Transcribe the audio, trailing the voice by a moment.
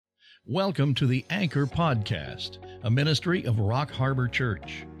Welcome to the Anchor Podcast, a ministry of Rock Harbor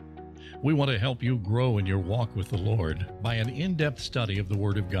Church. We want to help you grow in your walk with the Lord by an in-depth study of the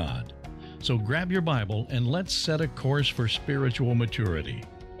Word of God. So grab your Bible and let's set a course for spiritual maturity.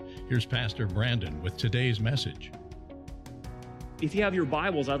 Here's Pastor Brandon with today's message. If you have your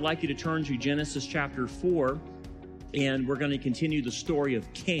Bibles, I'd like you to turn to Genesis chapter 4, and we're going to continue the story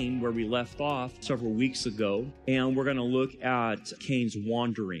of Cain where we left off several weeks ago, and we're going to look at Cain's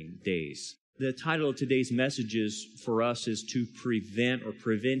wandering days. The title of today's message for us is to prevent or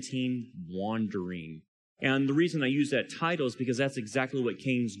preventing wandering. And the reason I use that title is because that's exactly what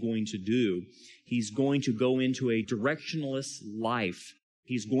Cain's going to do. He's going to go into a directionless life.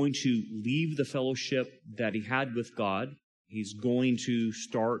 He's going to leave the fellowship that he had with God. He's going to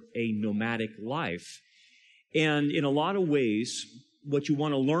start a nomadic life. And in a lot of ways, what you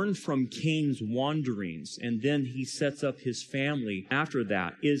want to learn from Cain's wanderings, and then he sets up his family after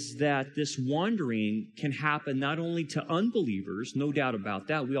that, is that this wandering can happen not only to unbelievers, no doubt about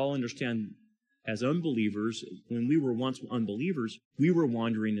that. We all understand as unbelievers, when we were once unbelievers, we were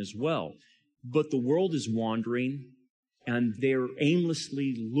wandering as well. But the world is wandering, and they're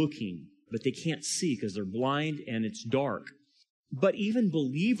aimlessly looking, but they can't see because they're blind and it's dark. But even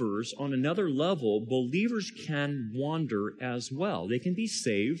believers, on another level, believers can wander as well. They can be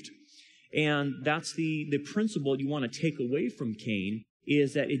saved. And that's the principle you want to take away from Cain,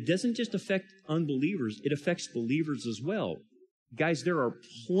 is that it doesn't just affect unbelievers, it affects believers as well. Guys, there are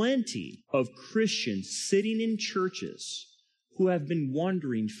plenty of Christians sitting in churches who have been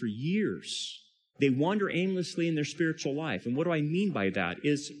wandering for years. They wander aimlessly in their spiritual life. And what do I mean by that?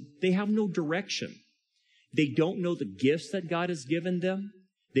 Is they have no direction. They don't know the gifts that God has given them.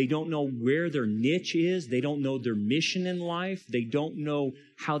 They don't know where their niche is. They don't know their mission in life. They don't know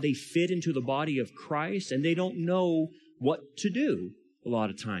how they fit into the body of Christ. And they don't know what to do a lot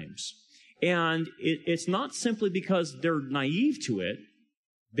of times. And it's not simply because they're naive to it.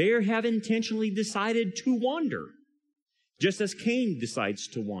 They have intentionally decided to wander, just as Cain decides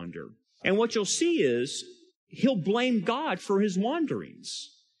to wander. And what you'll see is he'll blame God for his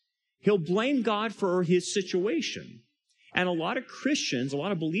wanderings. He'll blame God for his situation. And a lot of Christians, a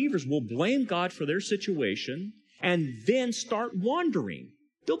lot of believers will blame God for their situation and then start wandering.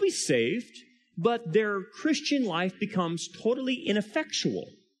 They'll be saved, but their Christian life becomes totally ineffectual.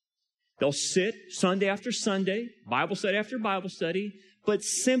 They'll sit Sunday after Sunday, Bible study after Bible study, but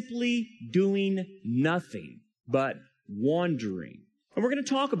simply doing nothing but wandering. And we're going to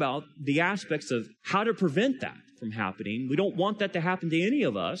talk about the aspects of how to prevent that from happening. We don't want that to happen to any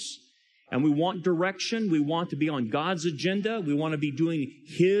of us. And we want direction. We want to be on God's agenda. We want to be doing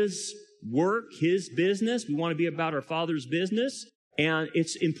His work, His business. We want to be about our Father's business. And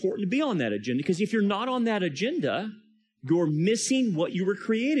it's important to be on that agenda, because if you're not on that agenda, you're missing what you were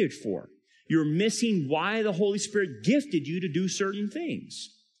created for. You're missing why the Holy Spirit gifted you to do certain things.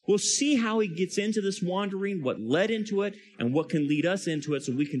 We'll see how he gets into this wandering, what led into it, and what can lead us into it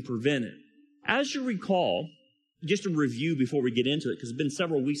so we can prevent it. As you recall, just a review before we get into it, because it's been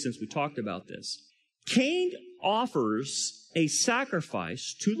several weeks since we talked about this. Cain offers a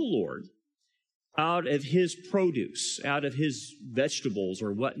sacrifice to the Lord out of his produce, out of his vegetables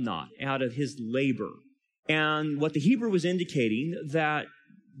or whatnot, out of his labor. And what the Hebrew was indicating, that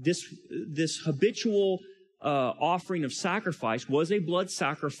this habitual offering of sacrifice was a blood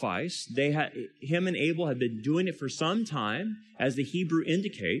sacrifice. Him and Abel had been doing it for some time, as the Hebrew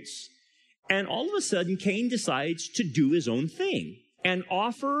indicates. And all of a sudden, Cain decides to do his own thing and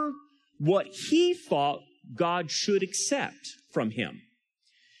offer what he thought God should accept from him.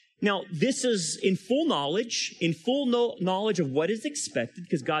 Now, this is in full knowledge of what is expected,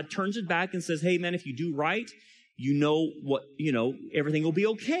 because God turns it back and says, hey, man, if you do right, everything will be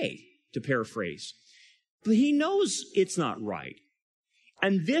okay, to paraphrase. But he knows it's not right.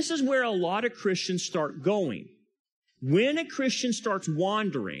 And this is where a lot of Christians start going. When a Christian starts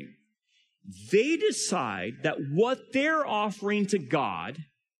wandering, they decide that what they're offering to God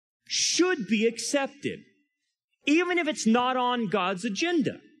should be accepted, even if it's not on God's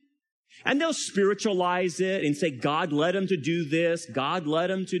agenda. And they'll spiritualize it and say, God led him to do this, God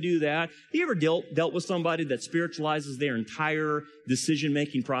led him to do that. Have you ever dealt with somebody that spiritualizes their entire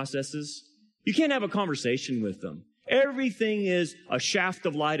decision-making processes? You can't have a conversation with them. Everything is a shaft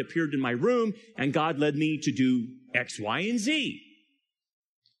of light appeared in my room, and God led me to do X, Y, and Z.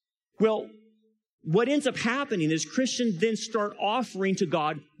 Well, what ends up happening is Christians then start offering to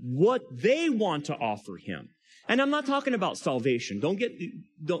God what they want to offer him. And I'm not talking about salvation.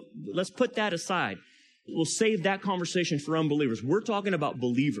 Let's put that aside. We'll save that conversation for unbelievers. We're talking about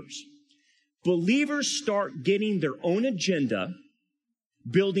believers. Believers start getting their own agenda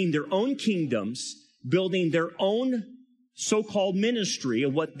building their own kingdoms, building their own so-called ministry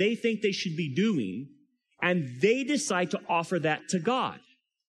of what they think they should be doing, and they decide to offer that to God.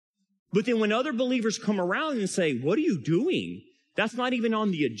 But then when other believers come around and say, what are you doing? That's not even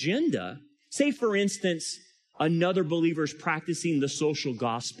on the agenda. Say, for instance, another believer is practicing the social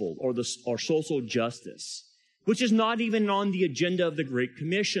gospel or social justice, which is not even on the agenda of the Great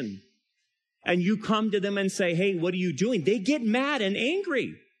Commission. And you come to them and say, hey, what are you doing? They get mad and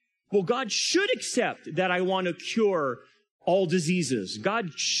angry. Well, God should accept that I want to cure all diseases.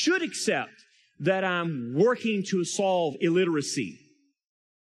 God should accept that I'm working to solve illiteracy.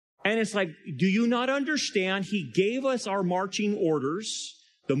 And it's like, do you not understand? He gave us our marching orders.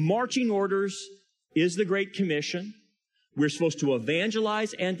 The marching orders is the Great Commission. We're supposed to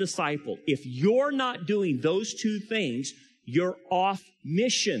evangelize and disciple. If you're not doing those two things, you're off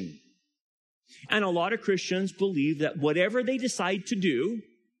mission. And a lot of Christians believe that whatever they decide to do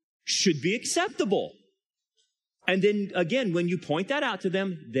should be acceptable. And then again, when you point that out to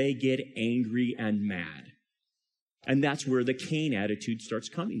them, they get angry and mad. And that's where the Cain attitude starts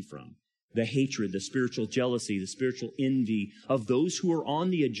coming from. The hatred, the spiritual jealousy, the spiritual envy of those who are on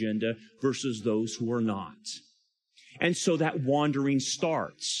the agenda versus those who are not. And so that wandering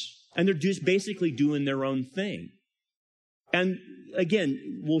starts. And they're just basically doing their own thing. And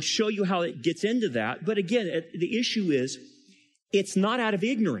again, we'll show you how it gets into that. But again, the issue is, it's not out of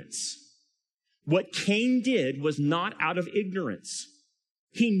ignorance. What Cain did was not out of ignorance.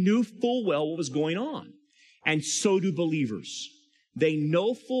 He knew full well what was going on. And so do believers. They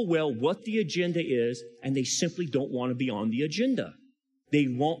know full well what the agenda is, and they simply don't want to be on the agenda. They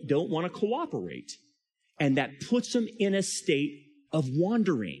don't want to cooperate. And that puts them in a state of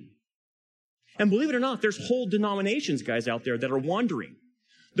wandering. And believe it or not, there's whole denominations, guys, out there that are wandering.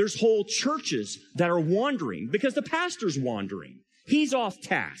 There's whole churches that are wandering because the pastor's wandering. He's off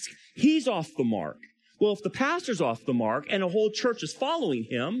task. He's off the mark. Well, if the pastor's off the mark and a whole church is following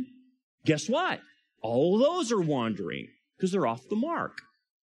him, guess what? All of those are wandering because they're off the mark.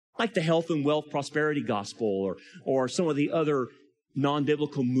 Like the health and wealth prosperity gospel or some of the other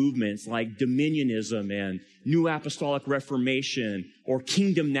non-biblical movements like dominionism and New Apostolic Reformation or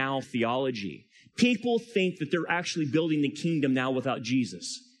Kingdom Now theology. People think that they're actually building the kingdom now without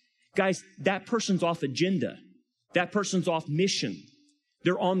Jesus. Guys, that person's off agenda. That person's off mission.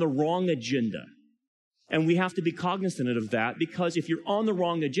 They're on the wrong agenda. And we have to be cognizant of that because if you're on the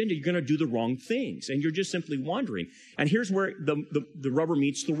wrong agenda, you're going to do the wrong things and you're just simply wandering. And here's where the rubber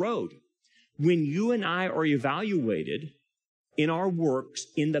meets the road. When you and I are evaluated in our works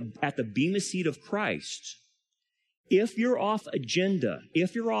at the bema seat of Christ, if you're off agenda,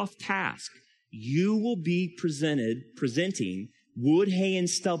 if you're off task, you will be presenting wood, hay, and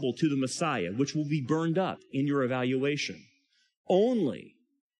stubble to the Messiah, which will be burned up in your evaluation. Only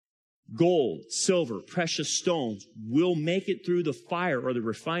gold, silver, precious stones will make it through the fire or the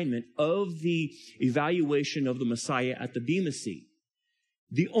refinement of the evaluation of the Messiah at the bema seat.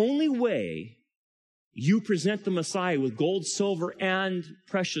 The only way you present the Messiah with gold, silver, and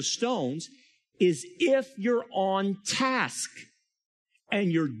precious stones is if you're on task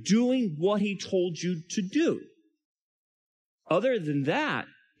and you're doing what he told you to do. Other than that,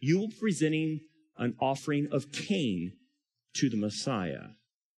 you will be presenting an offering of Cain to the Messiah.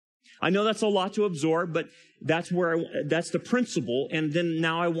 I know that's a lot to absorb, but that's the principle. And then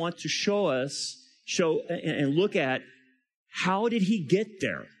now I want to show and look at how did he get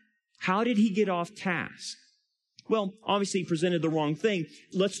there? How did he get off task? Well, obviously he presented the wrong thing.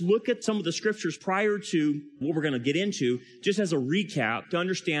 Let's look at some of the scriptures prior to what we're going to get into, just as a recap to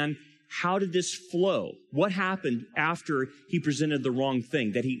understand how did this flow? What happened after he presented the wrong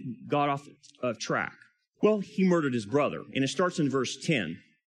thing, that he got off of track? Well, he murdered his brother, and it starts in verse 10.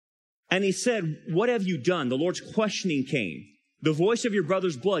 And he said, "What have you done?" The Lord's questioning Cain. "The voice of your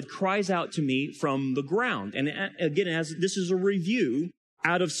brother's blood cries out to me from the ground." And again, as this is a review,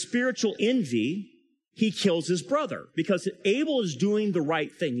 out of spiritual envy, he kills his brother because Abel is doing the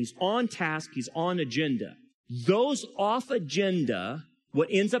right thing. He's on task. He's on agenda. Those off agenda, what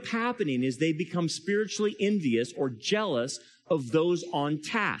ends up happening is they become spiritually envious or jealous of those on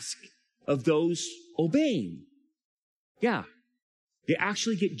task, of those obeying. Yeah. They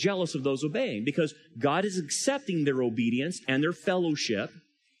actually get jealous of those obeying because God is accepting their obedience and their fellowship,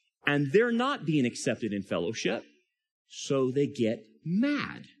 and they're not being accepted in fellowship, so they get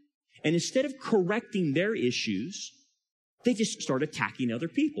mad. And instead of correcting their issues, they just start attacking other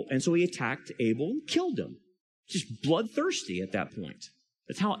people. And so he attacked Abel and killed him. Just bloodthirsty at that point.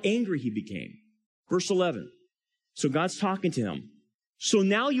 That's how angry he became. Verse 11. So God's talking to him. "So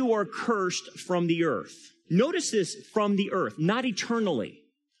now you are cursed from the earth." Notice this, from the earth, not eternally.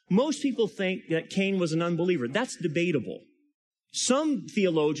 Most people think that Cain was an unbeliever. That's debatable. Some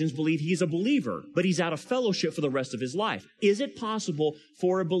theologians believe he's a believer, but he's out of fellowship for the rest of his life. Is it possible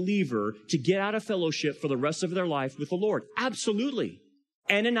for a believer to get out of fellowship for the rest of their life with the Lord? Absolutely.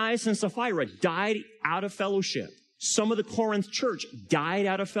 Ananias and Sapphira died out of fellowship. Some of the Corinth church died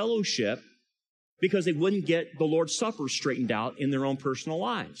out of fellowship because they wouldn't get the Lord's Supper straightened out in their own personal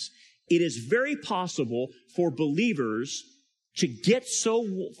lives. It is very possible for believers to get so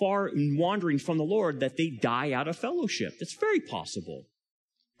far in wandering from the Lord that they die out of fellowship. That's very possible.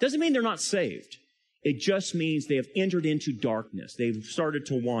 Doesn't mean they're not saved. It just means they have entered into darkness. They've started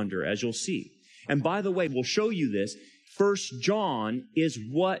to wander, as you'll see. And by the way, we'll show you this. 1 John is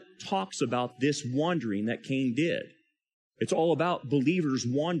what talks about this wandering that Cain did. It's all about believers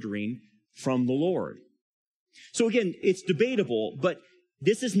wandering from the Lord. So again, it's debatable, but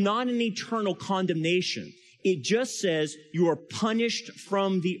this is not an eternal condemnation. It just says you are punished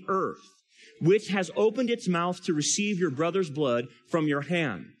from the earth, which has opened its mouth to receive your brother's blood from your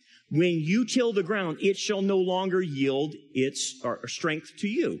hand. When you till the ground, it shall no longer yield its strength to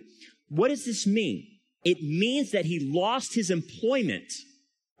you. What does this mean? It means that he lost his employment.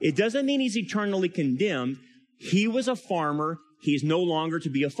 It doesn't mean he's eternally condemned. He was a farmer. He's no longer to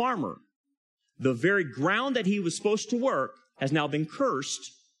be a farmer. The very ground that he was supposed to work has now been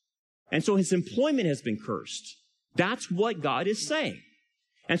cursed. And so his employment has been cursed. That's what God is saying.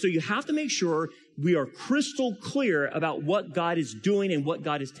 And so you have to make sure we are crystal clear about what God is doing and what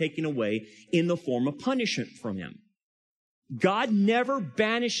God is taking away in the form of punishment from him. God never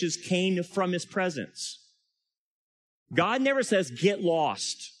banishes Cain from his presence. God never says, get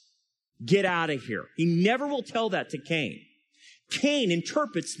lost, get out of here. He never will tell that to Cain. Cain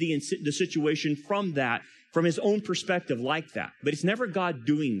interprets the situation from his own perspective like that. But it's never God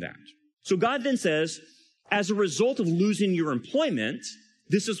doing that. So God then says, as a result of losing your employment,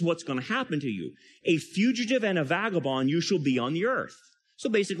 this is what's going to happen to you. A fugitive and a vagabond you shall be on the earth. So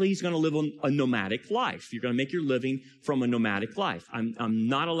basically, he's going to live a nomadic life. You're going to make your living from a nomadic life. I'm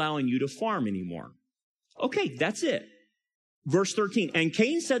not allowing you to farm anymore. Okay, that's it. Verse 13, and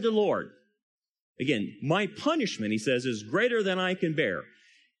Cain said to the Lord, again, my punishment, he says, is greater than I can bear.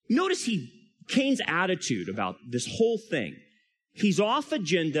 Notice Cain's attitude about this whole thing. He's off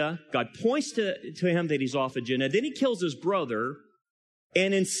agenda. God points to him that he's off agenda. Then he kills his brother.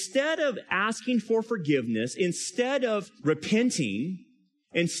 And instead of asking for forgiveness, instead of repenting,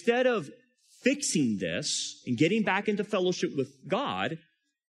 instead of fixing this and getting back into fellowship with God,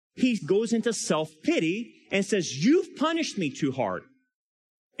 he goes into self-pity and says, you've punished me too hard.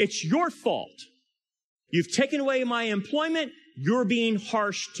 It's your fault. You've taken away my employment. You're being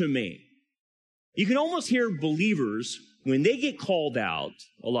harsh to me. You can almost hear believers when they get called out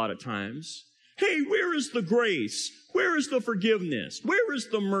a lot of times, hey, where is the grace? Where is the forgiveness? Where is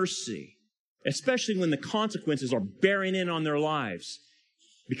the mercy? Especially when the consequences are bearing in on their lives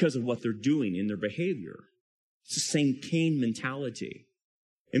because of what they're doing in their behavior. It's the same Cain mentality.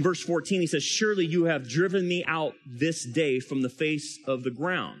 In verse 14, he says, surely you have driven me out this day from the face of the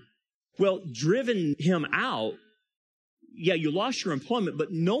ground. Well, driven him out, yeah, you lost your employment,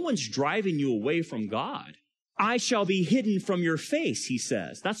 but no one's driving you away from God. I shall be hidden from your face, he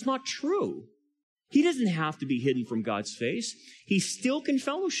says. That's not true. He doesn't have to be hidden from God's face. He still can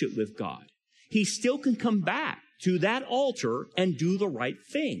fellowship with God. He still can come back to that altar and do the right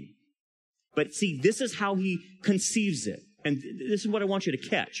thing. But see, this is how he conceives it. And this is what I want you to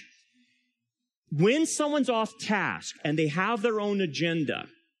catch. When someone's off task and they have their own agenda,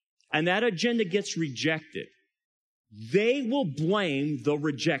 and that agenda gets rejected, they will blame the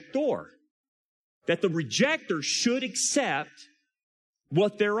rejector. That the rejector should accept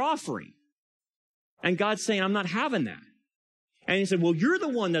what they're offering. And God's saying, I'm not having that. And he said, well, you're the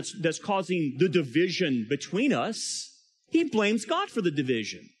one that's causing the division between us. He blames God for the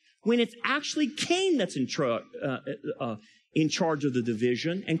division, when it's actually Cain that's in charge of the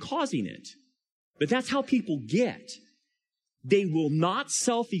division and causing it. But that's how people get. They will not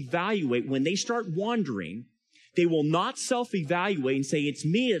self-evaluate when they start wandering. They will not self-evaluate and say, it's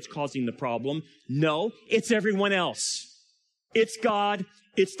me that's causing the problem. No, it's everyone else. It's God.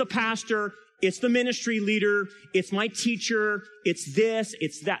 It's the pastor. It's the ministry leader. It's my teacher. It's this.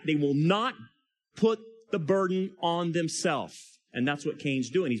 It's that. They will not put the burden on themselves. And that's what Cain's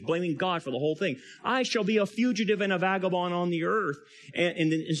doing. He's blaming God for the whole thing. I shall be a fugitive and a vagabond on the earth.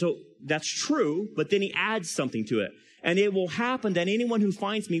 And so that's true, but then he adds something to it. And it will happen that anyone who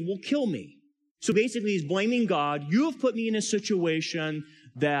finds me will kill me. So basically, he's blaming God. You have put me in a situation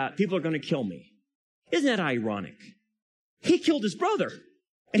that people are going to kill me. Isn't that ironic? He killed his brother,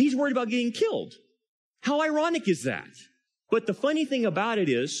 and he's worried about getting killed. How ironic is that? But the funny thing about it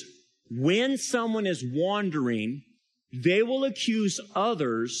is, when someone is wandering, they will accuse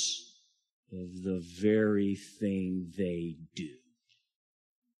others of the very thing they do.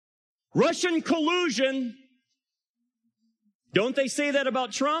 Russian collusion. Don't they say that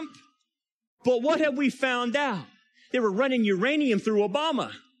about Trump? But what have we found out? They were running uranium through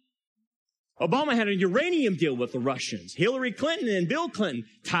Obama. Obama had a uranium deal with the Russians. Hillary Clinton and Bill Clinton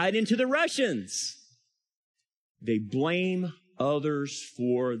tied into the Russians. They blame others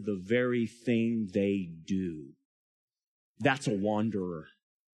for the very thing they do. That's a wanderer.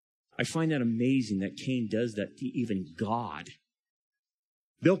 I find that amazing that Cain does that to even God.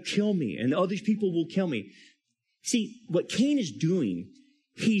 They'll kill me, and other people will kill me. See, what Cain is doing,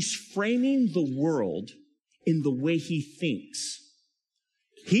 he's framing the world in the way he thinks.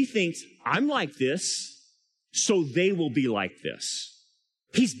 He thinks, I'm like this, so they will be like this.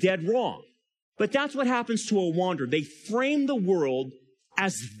 He's dead wrong. But that's what happens to a wanderer. They frame the world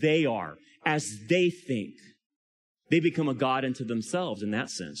as they are, as they think. They become a god unto themselves in that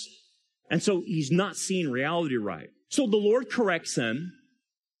sense. And so he's not seeing reality right. So the Lord corrects him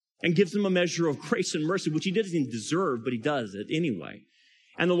and gives him a measure of grace and mercy, which he doesn't deserve, but he does it anyway.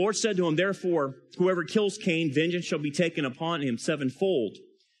 And the Lord said to him, therefore, whoever kills Cain, vengeance shall be taken upon him sevenfold.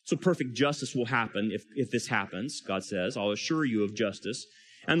 So perfect justice will happen if this happens, God says. I'll assure you of justice.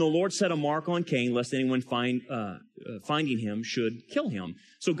 And the Lord set a mark on Cain, lest anyone finding him should kill him.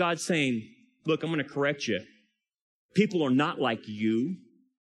 So God's saying, look, I'm going to correct you. People are not like you.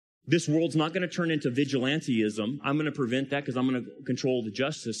 This world's not going to turn into vigilanteism. I'm going to prevent that because I'm going to control the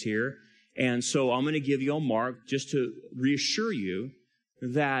justice here. And so I'm going to give you a mark just to reassure you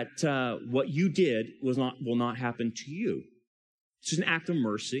that what you did will not happen to you. It's just an act of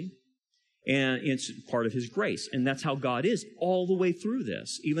mercy, and it's part of his grace. And that's how God is all the way through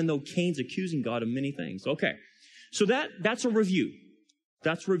this, even though Cain's accusing God of many things. Okay, so that's a review.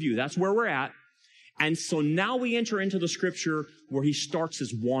 That's review. That's where we're at. And so now we enter into the scripture where he starts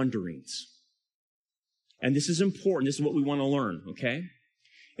his wanderings. And this is important. This is what we want to learn, okay?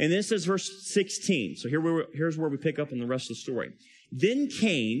 And then it says verse 16. So here's where we pick up in the rest of the story. Then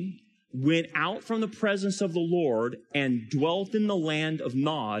Cain went out from the presence of the Lord and dwelt in the land of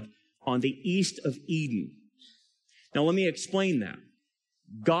Nod on the east of Eden. Now let me explain that.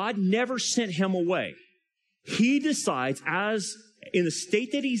 God never sent him away. He decides, as in the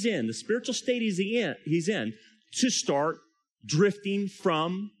state that he's in, the spiritual state he's in, to start drifting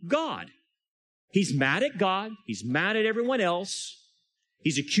from God. He's mad at God. He's mad at everyone else.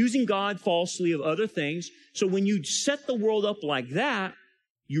 He's accusing God falsely of other things. So when you set the world up like that,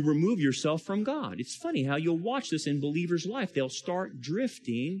 you remove yourself from God. It's funny how you'll watch this in believers' life. They'll start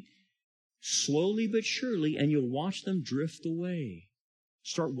drifting slowly but surely, and you'll watch them drift away,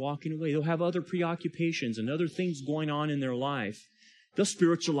 start walking away. They'll have other preoccupations and other things going on in their life. They'll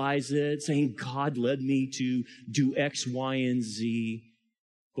spiritualize it, saying, God led me to do X, Y, and Z.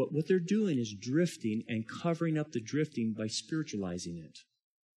 But what they're doing is drifting and covering up the drifting by spiritualizing it.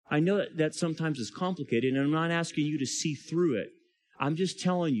 I know that sometimes is complicated, and I'm not asking you to see through it. I'm just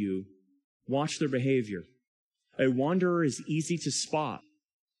telling you, watch their behavior. A wanderer is easy to spot.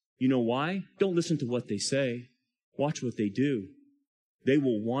 You know why? Don't listen to what they say. Watch what they do. They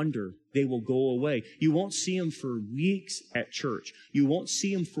will wander. They will go away. You won't see them for weeks at church. You won't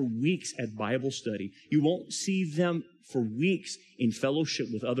see them for weeks at Bible study. You won't see them for weeks in fellowship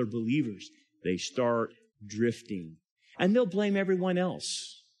with other believers. They start drifting. And they'll blame everyone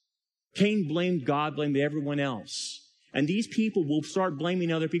else. Cain blamed God, blamed everyone else. And these people will start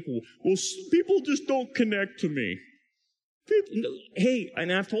blaming other people. Well, people just don't connect to me. Hey,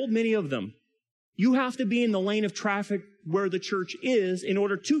 and I've told many of them, you have to be in the lane of traffic where the church is in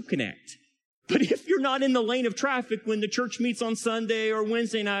order to connect. But if you're not in the lane of traffic when the church meets on Sunday or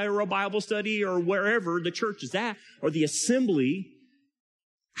Wednesday night or a Bible study or wherever the church is at or the assembly,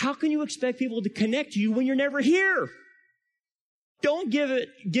 how can you expect people to connect to you when you're never here? Don't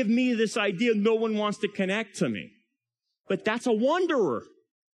give me this idea no one wants to connect to me. But that's a wanderer.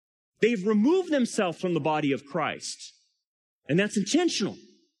 They've removed themselves from the body of Christ. And that's intentional.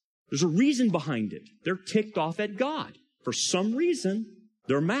 There's a reason behind it. They're ticked off at God. For some reason,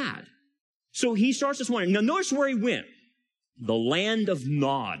 they're mad. So he starts this wandering. Now notice where he went. The land of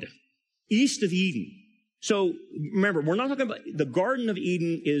Nod, east of Eden. So remember, we're not talking about, the Garden of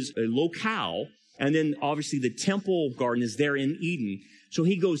Eden is a locale, and then obviously the temple garden is there in Eden. So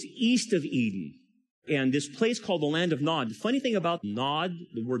he goes east of Eden. And this place called the land of Nod. The funny thing about Nod,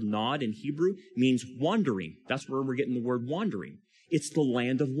 the word Nod in Hebrew, means wandering. That's where we're getting the word wandering. It's the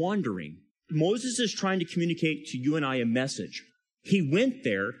land of wandering. Moses is trying to communicate to you and I a message. He went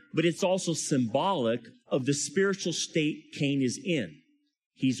there, but it's also symbolic of the spiritual state Cain is in.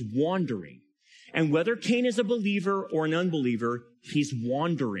 He's wandering. And whether Cain is a believer or an unbeliever, he's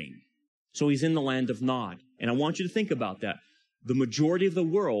wandering. So he's in the land of Nod. And I want you to think about that. The majority of the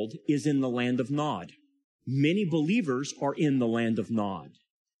world is in the land of Nod. Many believers are in the land of Nod.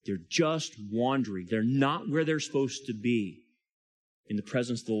 They're just wandering. They're not where they're supposed to be in the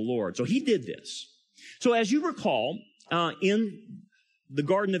presence of the Lord. So he did this. So as you recall, in the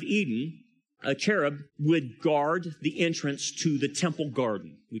Garden of Eden, a cherub would guard the entrance to the temple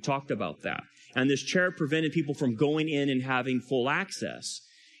garden. We talked about that. And this cherub prevented people from going in and having full access.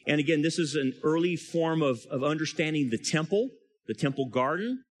 And again, this is an early form of understanding the temple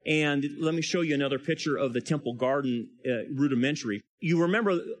garden. And let me show you another picture of the temple garden rudimentary. You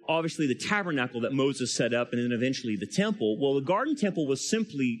remember, obviously, the tabernacle that Moses set up and then eventually the temple. Well, the garden temple was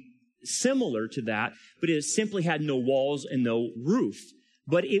simply similar to that, but it simply had no walls and no roof.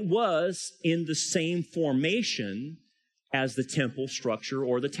 But it was in the same formation as the temple structure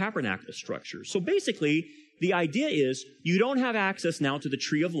or the tabernacle structure. So basically, the idea is you don't have access now to the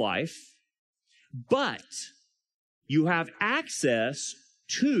tree of life, but you have access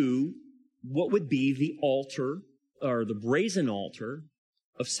to what would be the altar or the brazen altar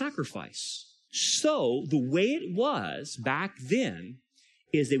of sacrifice. So the way it was back then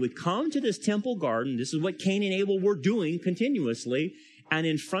is they would come to this temple garden. This is what Cain and Abel were doing continuously. And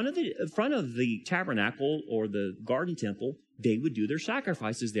in front of the tabernacle or the garden temple, they would do their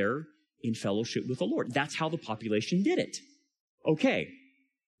sacrifices there in fellowship with the Lord. That's how the population did it. Okay.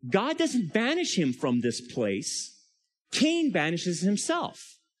 God doesn't banish him from this place. Cain banishes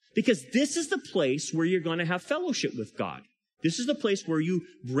himself. Because this is the place where you're going to have fellowship with God. This is the place where you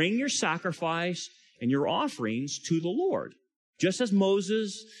bring your sacrifice and your offerings to the Lord. Just as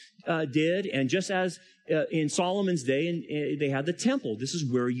Moses did, and just as in Solomon's day, and they had the temple. This is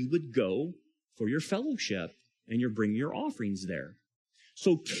where you would go for your fellowship, and you're bringing your offerings there.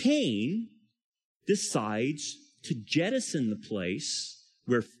 So Cain decides to jettison the place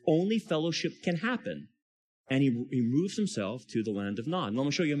where only fellowship can happen. And he moves himself to the land of Nod. And let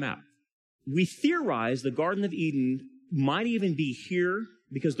me show you a map. We theorize the Garden of Eden might even be here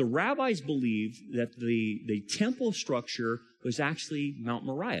because the rabbis believe that the temple structure was actually Mount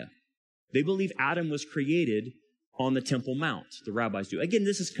Moriah. They believe Adam was created on the Temple Mount. The rabbis do. Again,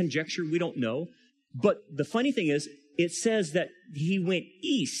 this is conjecture. We don't know. But the funny thing is, it says that he went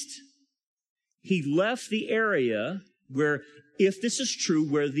east. He left the area where, if this is true,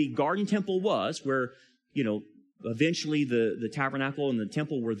 where the garden temple was, where eventually the tabernacle and the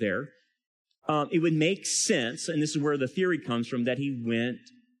temple were there, it would make sense, and this is where the theory comes from, that he went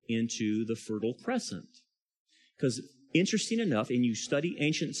into the Fertile Crescent. Because interesting enough, and you study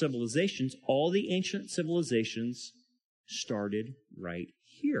ancient civilizations, all the ancient civilizations started right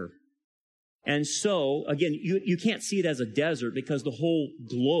here. And so, again, you can't see it as a desert because the whole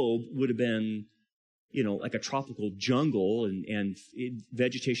globe would have been like a tropical jungle and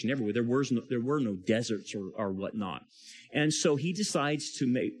vegetation everywhere. There were no deserts or whatnot. And so he decides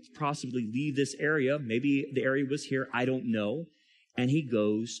to possibly leave this area. Maybe the area was here. I don't know. And he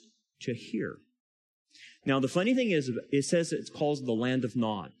goes to here. Now, the funny thing is, it says it's called the land of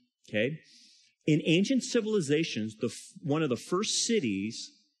Nod. Okay. In ancient civilizations, one of the first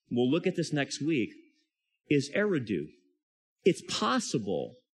cities, we'll look at this next week, is Eridu. It's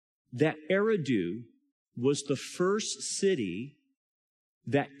possible that Eridu was the first city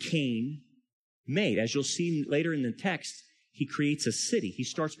that Cain made. As you'll see later in the text, he creates a city. He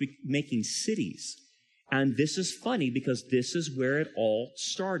starts making cities. And this is funny because this is where it all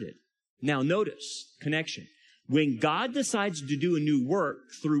started. Now notice, connection. When God decides to do a new work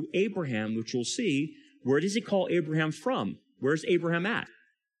through Abraham, which we'll see, where does he call Abraham from? Where's Abraham at?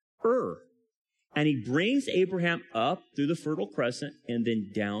 And he brings Abraham up through the Fertile Crescent and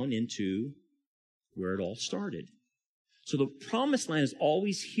then down into where it all started. So the promised land is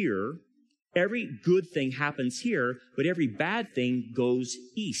always here. Every good thing happens here, but every bad thing goes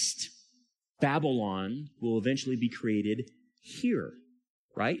east. Babylon will eventually be created here,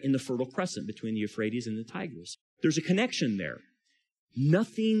 right? In the Fertile Crescent between the Euphrates and the Tigris. There's a connection there.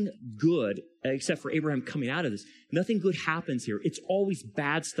 Nothing good, except for Abraham coming out of this, nothing good happens here. It's always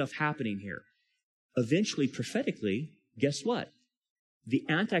bad stuff happening here. Eventually, prophetically, guess what? The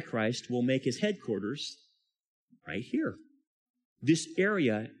Antichrist will make his headquarters right here. This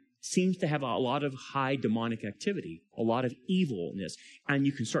area seems to have a lot of high demonic activity, a lot of evilness, and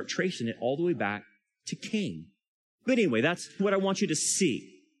you can start tracing it all the way back to Cain. But anyway, that's what I want you to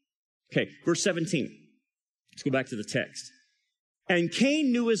see. Okay, verse 17. Let's go back to the text. And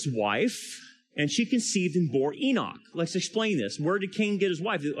Cain knew his wife, And she conceived and bore Enoch. Let's explain this. Where did Cain get his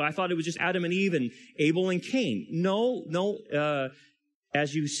wife? I thought it was just Adam and Eve and Abel and Cain. No.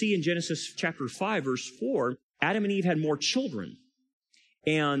 As you see in Genesis chapter 5, verse 4, Adam and Eve had more children.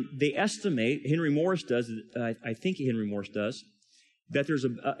 And they estimate, Henry Morris does, I think Henry Morris does, that there's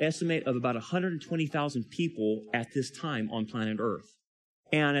an estimate of about 120,000 people at this time on planet Earth.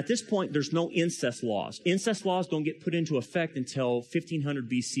 And at this point, there's no incest laws. Incest laws don't get put into effect until 1500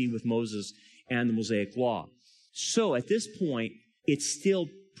 BC with Moses and the Mosaic Law. So at this point, it's still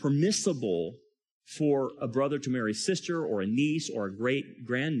permissible for a brother to marry a sister or a niece or a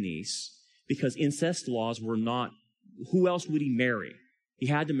great-grandniece because incest laws were not, who else would he marry? He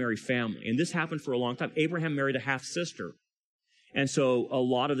had to marry family. And this happened for a long time. Abraham married a half-sister. And so a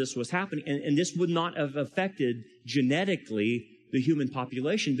lot of this was happening. And this would not have affected genetically the human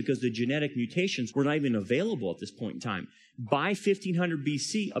population because the genetic mutations were not even available at this point in time. By 1500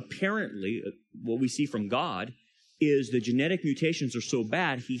 BC, apparently, what we see from God is the genetic mutations are so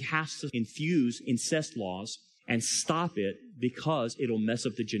bad, he has to infuse incest laws and stop it because it'll mess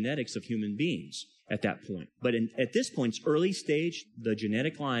up the genetics of human beings at that point. But at this point, it's early stage, the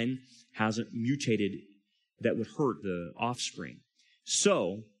genetic line hasn't mutated that would hurt the offspring.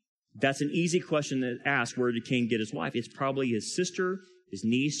 So that's an easy question to ask, where did Cain get his wife? It's probably his sister, his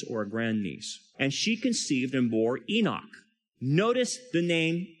niece, or a grandniece. And she conceived and bore Enoch. Notice the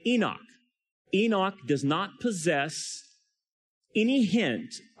name Enoch. Enoch does not possess any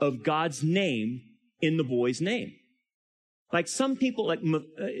hint of God's name in the boy's name. Like some people, like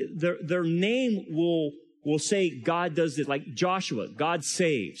their name will say God does this, like Joshua, God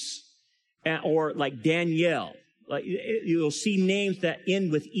saves, or like Danielle. Like you'll see names that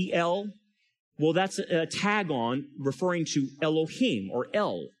end with E-L. Well, that's a tag on referring to Elohim or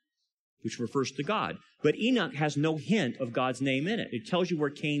El, which refers to God. But Enoch has no hint of God's name in it. It tells you where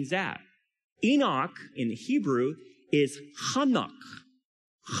Cain's at. Enoch in Hebrew is Hanok.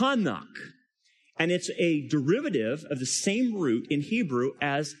 Hanok. And it's a derivative of the same root in Hebrew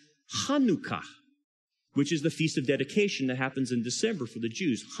as Hanukkah, which is the Feast of Dedication that happens in December for the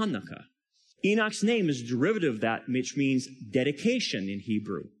Jews, Hanukkah. Enoch's name is a derivative of that, which means dedication in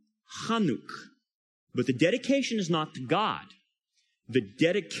Hebrew, Hanuk. But the dedication is not to God. The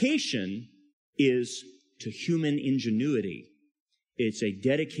dedication is to human ingenuity. It's a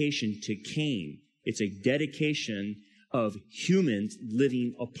dedication to Cain. It's a dedication of humans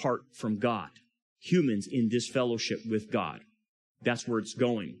living apart from God. Humans in disfellowship with God. That's where it's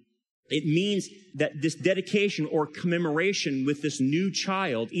going. It means that this dedication or commemoration with this new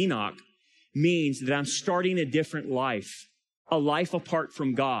child, Enoch, means that I'm starting a different life, a life apart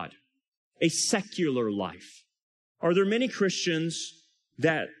from God, a secular life. Are there many Christians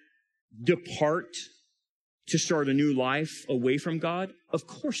that depart to start a new life away from God? Of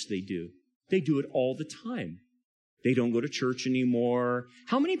course they do. They do it all the time. They don't go to church anymore.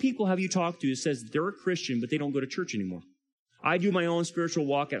 How many people have you talked to who says they're a Christian, but they don't go to church anymore? I do my own spiritual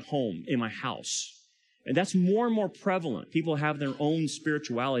walk at home, in my house. And that's more and more prevalent. People have their own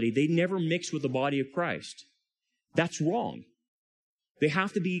spirituality. They never mix with the body of Christ. That's wrong. They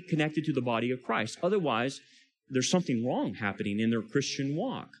have to be connected to the body of Christ. Otherwise, there's something wrong happening in their Christian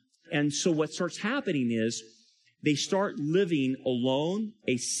walk. And so what starts happening is they start living alone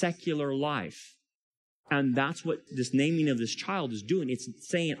a secular life. And that's what this naming of this child is doing. It's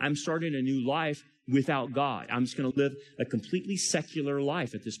saying, I'm starting a new life without God. I'm just going to live a completely secular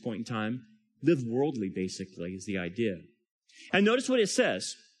life at this point in time. Live worldly, basically, is the idea. And notice what it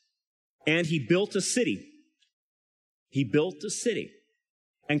says. And he built a city. He built a city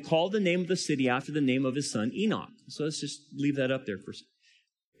and called the name of the city after the name of his son Enoch. So let's just leave that up there for a second.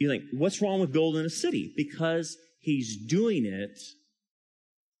 You think, what's wrong with building a city? Because he's doing it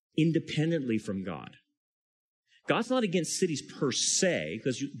independently from God. God's not against cities per se,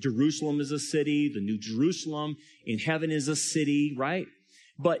 because Jerusalem is a city, the New Jerusalem in heaven is a city, right?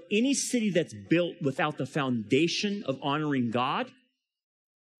 But any city that's built without the foundation of honoring God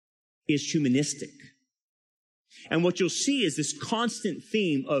is humanistic. And what you'll see is this constant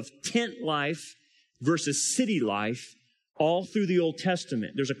theme of tent life versus city life all through the Old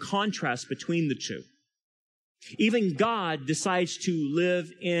Testament. There's a contrast between the two. Even God decides to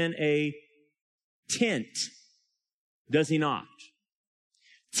live in a tent, does he not?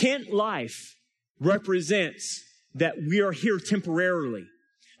 Tent life represents that we are here temporarily,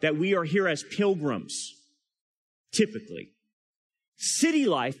 that we are here as pilgrims, typically. City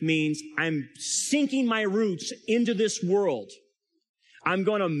life means I'm sinking my roots into this world. I'm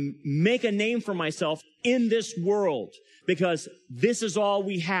going to make a name for myself in this world because this is all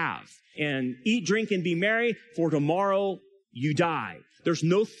we have. And eat, drink, and be merry, for tomorrow you die. There's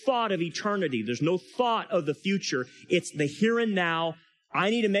no thought of eternity. There's no thought of the future. It's the here and now. I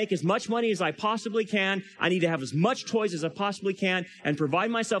need to make as much money as I possibly can. I need to have as much toys as I possibly can and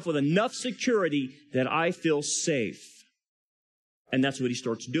provide myself with enough security that I feel safe. And that's what he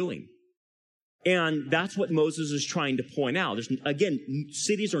starts doing. And that's what Moses is trying to point out. Again,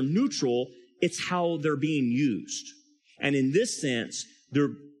 cities are neutral. It's how they're being used. And in this sense,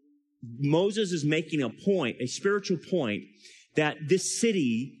 Moses is making a point, a spiritual point, that this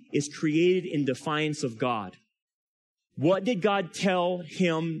city is created in defiance of God. What did God tell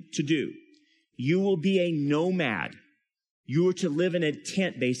him to do? You will be a nomad. You are to live in a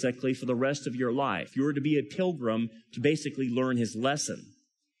tent, basically, for the rest of your life. You are to be a pilgrim to basically learn his lesson.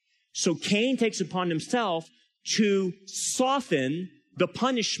 So Cain takes upon himself to soften the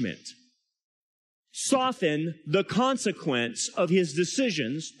punishment, soften the consequence of his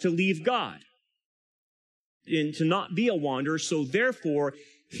decisions to leave God and to not be a wanderer. So therefore,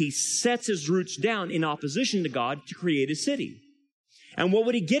 he sets his roots down in opposition to God to create a city. And what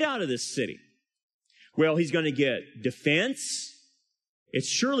would he get out of this city? Well, he's going to get defense. It's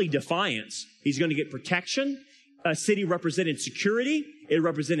surely defiance. He's going to get protection. A city represented security. It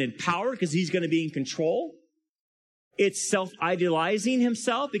represented power because he's going to be in control. It's self-idolizing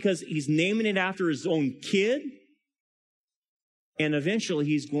himself because he's naming it after his own kid. And eventually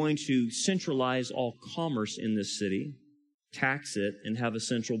he's going to centralize all commerce in this city, tax it, and have a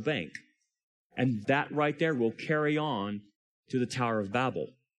central bank. And that right there will carry on to the Tower of Babel.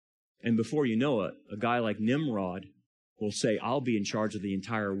 And before you know it, a guy like Nimrod will say, I'll be in charge of the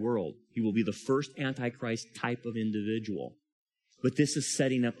entire world. He will be the first Antichrist type of individual. But this is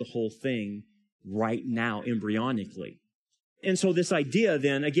setting up the whole thing right now, embryonically. And so this idea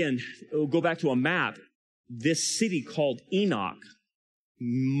then, again, we'll go back to a map. This city called Enoch,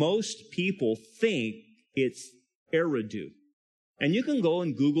 most people think it's Eridu. And you can go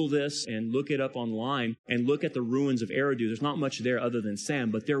and Google this and look it up online and look at the ruins of Eridu. There's not much there other than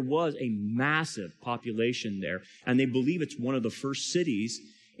sand, but there was a massive population there. And they believe it's one of the first cities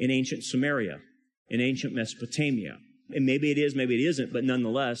in ancient Samaria, in ancient Mesopotamia. And maybe it is, maybe it isn't, but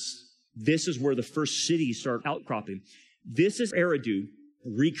nonetheless, this is where the first cities start outcropping. This is Eridu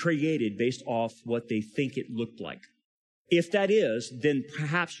recreated based off what they think it looked like. If that is, then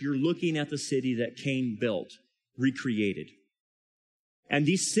perhaps you're looking at the city that Cain built, recreated. And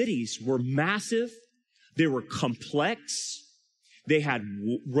these cities were massive. They were complex. They had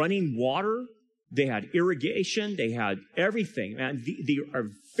running water. They had irrigation. They had everything. Man, they are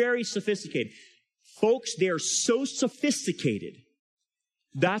very sophisticated. Folks, they are so sophisticated.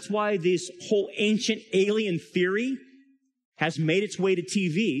 That's why this whole ancient alien theory has made its way to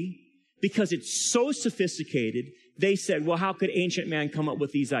TV, because it's so sophisticated. They said, well, how could ancient man come up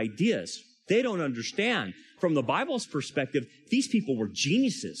with these ideas? They don't understand. From the Bible's perspective, these people were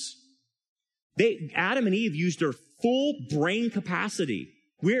geniuses. Adam and Eve used their full brain capacity.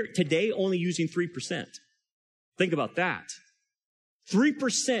 We're today only using 3%. Think about that.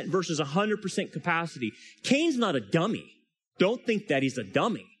 3% versus 100% capacity. Cain's not a dummy. Don't think that he's a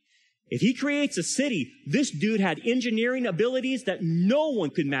dummy. If he creates a city, this dude had engineering abilities that no one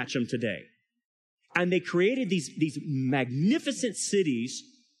could match him today. And they created these magnificent cities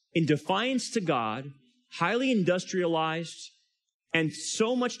in defiance to God, highly industrialized, and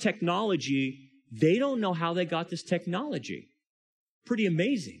so much technology, they don't know how they got this technology. Pretty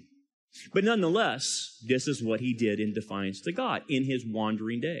amazing. But nonetheless, this is what he did in defiance to God in his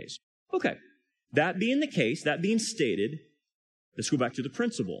wandering days. Okay, that being the case, that being stated, let's go back to the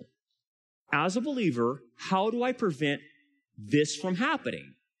principle. As a believer, how do I prevent this from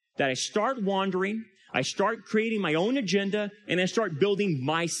happening? That I start wandering, I start creating my own agenda, and I start building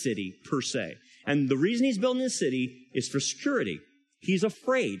my city, per se. And the reason he's building this city is for security. He's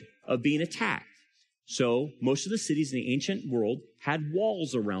afraid of being attacked. So most of the cities in the ancient world had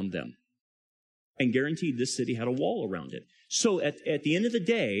walls around them. And guaranteed this city had a wall around it. So at the end of the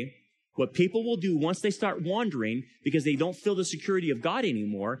day, what people will do once they start wandering, because they don't feel the security of God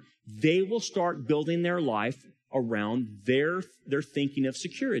anymore, they will start building their life around their thinking of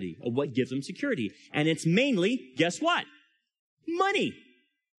security, of what gives them security. And it's mainly, guess what? Money,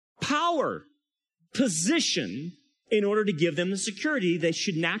 power, position, in order to give them the security they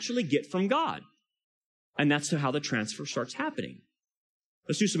should naturally get from God. And that's how the transfer starts happening.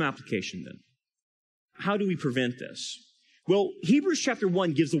 Let's do some application then. How do we prevent this? Well, Hebrews chapter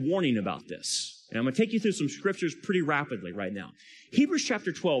 1 gives a warning about this. And I'm going to take you through some scriptures pretty rapidly right now. Hebrews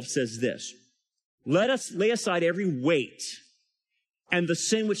chapter 12 says this: let us lay aside every weight and the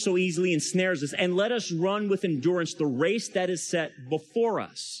sin which so easily ensnares us, and let us run with endurance the race that is set before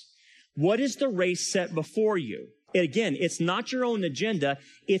us. What is the race set before you? Again, it's not your own agenda.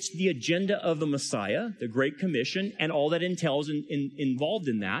 It's the agenda of the Messiah, the Great Commission, and all that entails involved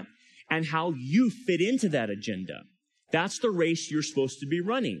in that, and how you fit into that agenda. That's the race you're supposed to be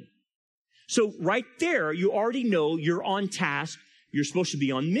running. So right there, you already know you're on task. You're supposed to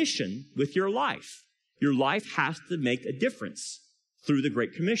be on mission with your life. Your life has to make a difference through the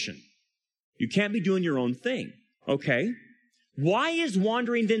Great Commission. You can't be doing your own thing. Okay? Why is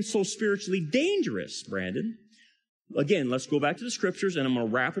wandering then so spiritually dangerous, Brandon? Again, let's go back to the scriptures, and I'm going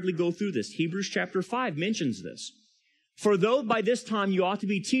to rapidly go through this. Hebrews chapter 5 mentions this. For though by this time you ought to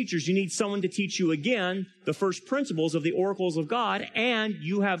be teachers, you need someone to teach you again the first principles of the oracles of God, and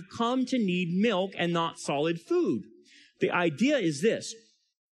you have come to need milk and not solid food. The idea is this.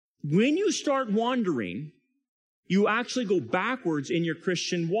 When you start wandering, you actually go backwards in your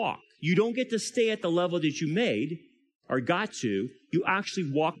Christian walk. You don't get to stay at the level that you made or got to. You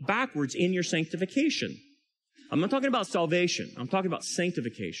actually walk backwards in your sanctification. I'm not talking about salvation. I'm talking about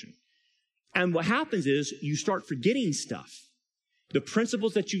sanctification. And what happens is you start forgetting stuff. The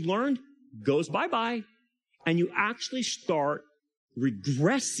principles that you learned goes bye-bye, and you actually start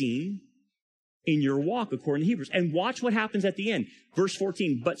regressing in your walk according to Hebrews. And watch what happens at the end. Verse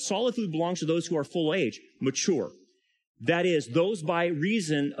 14, but solid food belongs to those who are full age, mature. That is, those by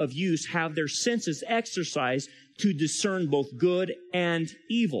reason of use have their senses exercised to discern both good and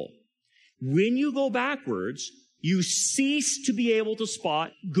evil. When you go backwards, you cease to be able to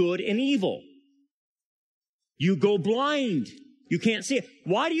spot good and evil. You go blind. You can't see it.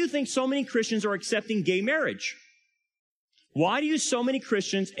 Why do you think so many Christians are accepting gay marriage? Why do so many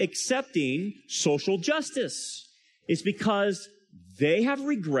Christians accepting social justice? It's because they have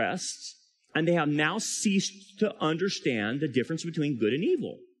regressed and they have now ceased to understand the difference between good and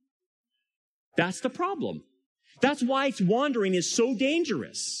evil. That's the problem. That's why wandering is so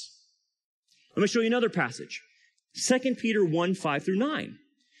dangerous. Let me show you another passage. 2 Peter 1, 5 through 9.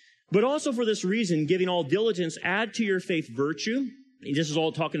 But also for this reason, giving all diligence, add to your faith virtue. And this is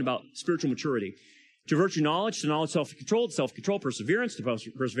all talking about spiritual maturity. To virtue knowledge, to knowledge self-control, to self-control perseverance, to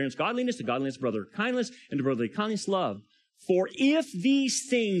perseverance godliness, to godliness brotherly kindness, and to brotherly kindness love. For if these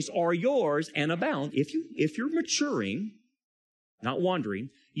things are yours and abound, if you're maturing, not wandering,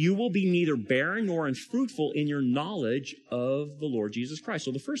 you will be neither barren nor unfruitful in your knowledge of the Lord Jesus Christ.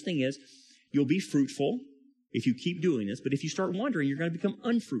 So the first thing is, you'll be fruitful if you keep doing this, but if you start wandering, you're going to become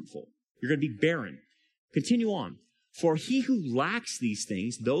unfruitful. You're going to be barren. Continue on. For he who lacks these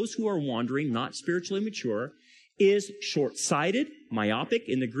things, those who are wandering, not spiritually mature, is short-sighted, myopic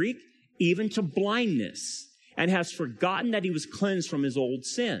in the Greek, even to blindness, and has forgotten that he was cleansed from his old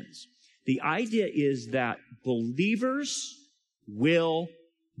sins. The idea is that believers will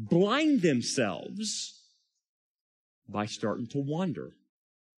blind themselves by starting to wander,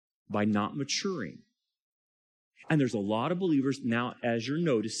 by not maturing. And there's a lot of believers now, as you're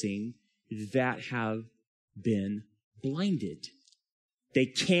noticing, that have been blinded. They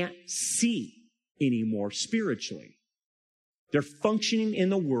can't see anymore spiritually. They're functioning in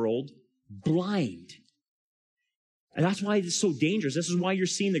the world blind. And that's why it's so dangerous. This is why you're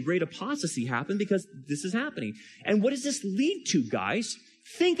seeing the great apostasy happen, because this is happening. And what does this lead to, guys?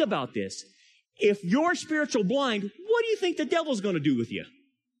 Think about this. If you're spiritual blind, what do you think the devil's going to do with you?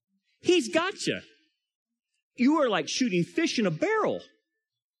 He's got you. You are like shooting fish in a barrel.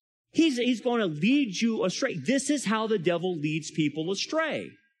 He's going to lead you astray. This is how the devil leads people astray.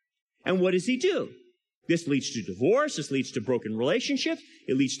 And what does he do? This leads to divorce. This leads to broken relationships.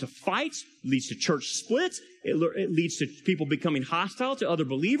 It leads to fights. It leads to church splits. It leads to people becoming hostile to other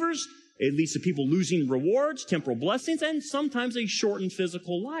believers. It leads to people losing rewards, temporal blessings, and sometimes a shortened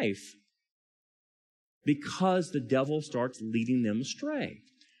physical life. Because the devil starts leading them astray.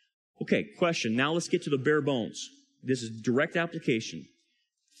 Okay, question. Now let's get to the bare bones. This is direct application.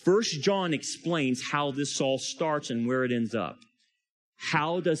 1 John explains how this all starts and where it ends up.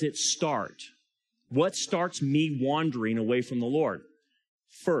 How does it start? What starts me wandering away from the Lord?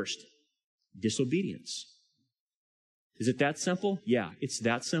 First, disobedience. Is it that simple? Yeah, it's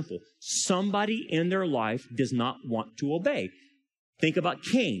that simple. Somebody in their life does not want to obey. Think about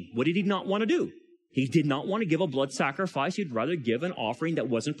Cain. What did he not want to do? He did not want to give a blood sacrifice. He'd rather give an offering that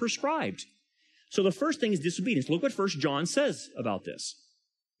wasn't prescribed. So the first thing is disobedience. Look what 1 John says about this.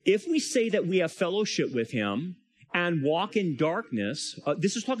 If we say that we have fellowship with him and walk in darkness,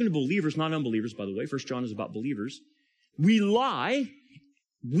 this is talking to believers, not unbelievers, by the way. 1 John is about believers. We lie,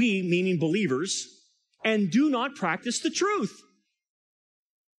 we meaning believers, and do not practice the truth.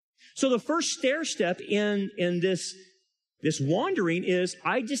 So the first stair step in this wandering is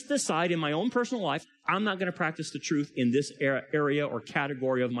I just decide in my own personal life, I'm not going to practice the truth in this area or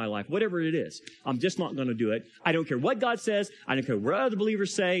category of my life, whatever it is. I'm just not going to do it. I don't care what God says. I don't care what other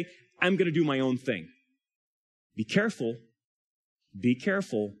believers say. I'm going to do my own thing. Be careful. Be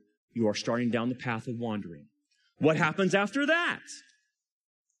careful. You are starting down the path of wandering. What happens after that?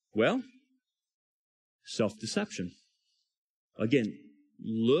 Well, self-deception. Again,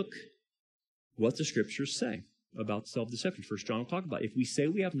 look what the scriptures say about self-deception. 1 John will talk about it. If we say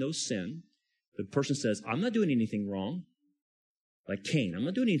we have no sin, the person says, I'm not doing anything wrong. Like Cain, I'm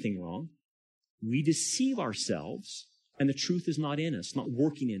not doing anything wrong. We deceive ourselves, and the truth is not in us, not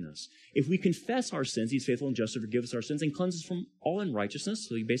working in us. If we confess our sins, he's faithful and just to forgive us our sins and cleanse us from all unrighteousness.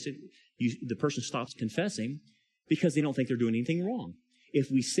 So the person stops confessing because they don't think they're doing anything wrong. If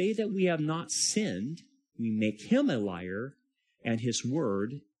we say that we have not sinned, we make him a liar, and his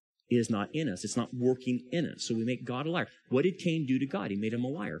word is not in us. It's not working in us. So we make God a liar. What did Cain do to God? He made him a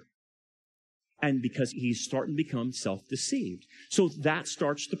liar. And because he's starting to become self-deceived. So that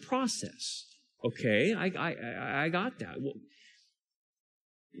starts the process. Okay, I got that. Well,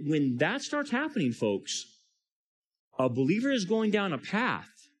 when that starts happening, folks, a believer is going down a path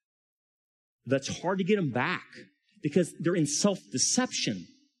that's hard to get them back because they're in self-deception.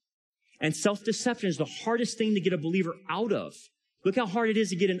 And self-deception is the hardest thing to get a believer out of. Look how hard it is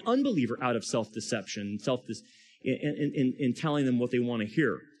to get an unbeliever out of self-deception, in telling them what they want to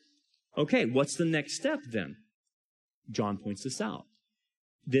hear. Okay, what's the next step then? John points this out.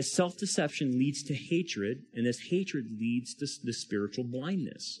 This self-deception leads to hatred, and this hatred leads to the spiritual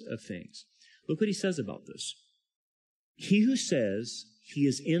blindness of things. Look what he says about this. He who says he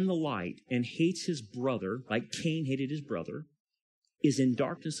is in the light and hates his brother, like Cain hated his brother, is in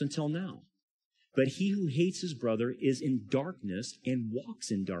darkness until now. But he who hates his brother is in darkness and walks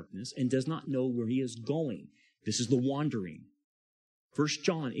in darkness and does not know where he is going. This is the wandering. 1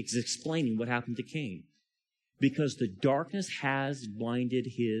 John is explaining what happened to Cain. Because the darkness has blinded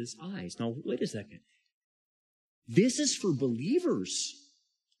his eyes. Now, wait a second. This is for believers.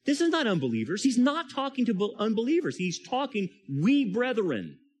 This is not unbelievers. He's not talking to unbelievers. He's talking, we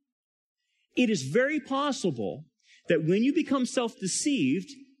brethren. It is very possible that when you become self-deceived,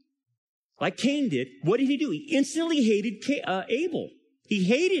 like Cain did, what did he do? He instantly hated Abel. He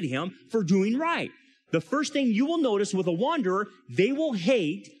hated him for doing right. The first thing you will notice with a wanderer, they will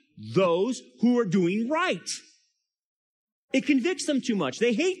hate those who are doing right. It convicts them too much.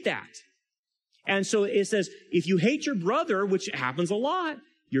 They hate that. And so it says, if you hate your brother, which happens a lot,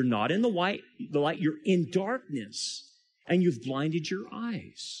 you're not in the light, you're in darkness, and you've blinded your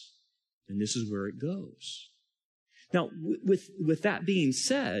eyes. And this is where it goes. Now, with that being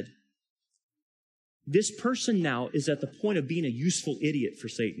said, this person now is at the point of being a useful idiot for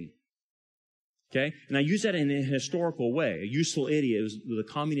Satan. Okay? And I use that in a historical way. A useful idiot was the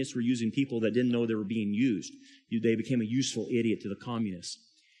communists were using people that didn't know they were being used. They became a useful idiot to the communists.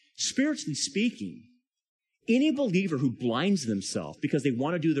 Spiritually speaking, any believer who blinds themselves because they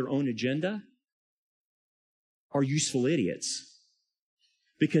want to do their own agenda are useful idiots.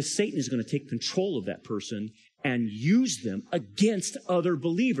 Because Satan is going to take control of that person and use them against other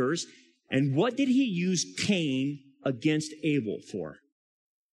believers. And what did he use Cain against Abel for?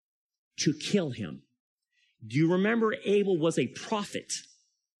 To kill him. Do you remember Abel was a prophet?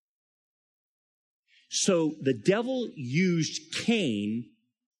 So the devil used Cain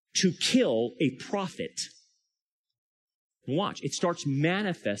to kill a prophet. Watch, it starts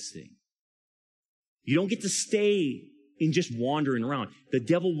manifesting. You don't get to stay in just wandering around. The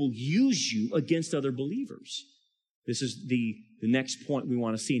devil will use you against other believers. This is the next point we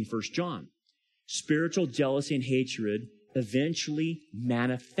want to see in 1 John. Spiritual jealousy and hatred eventually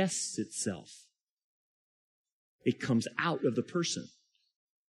manifests itself. It comes out of the person.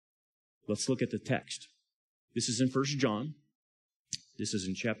 Let's look at the text. This is in 1 John. This is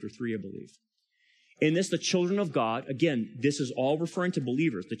in chapter 3, I believe. In this, the children of God, again, this is all referring to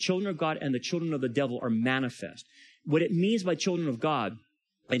believers. The children of God and the children of the devil are manifest. What it means by children of God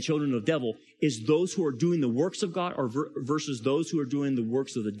and children of the devil is those who are doing the works of God versus those who are doing the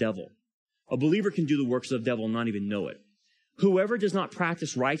works of the devil. A believer can do the works of the devil and not even know it. Whoever does not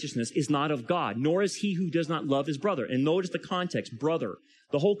practice righteousness is not of God, nor is he who does not love his brother. And notice the context, brother.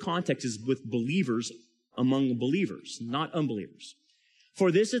 The whole context is with believers among believers, not unbelievers.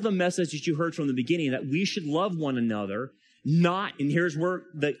 For this is the message that you heard from the beginning, that we should love one another, not, and here's where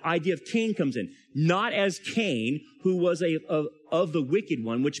the idea of Cain comes in, not as Cain, who was of the wicked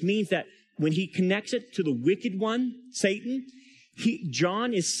one, which means that when he connects it to the wicked one, Satan,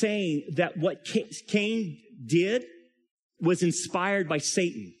 John is saying that what Cain did was inspired by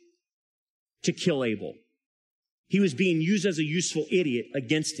Satan to kill Abel. He was being used as a useful idiot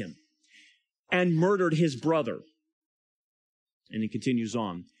against him. and murdered his brother. And he continues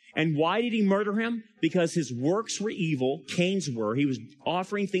on. And why did he murder him? Because his works were evil. Cain's were. He was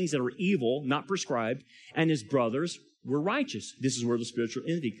offering things that were evil, not prescribed. And his brothers were righteous. This is where the spiritual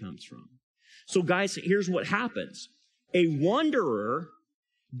envy comes from. So guys, here's what happens. A wanderer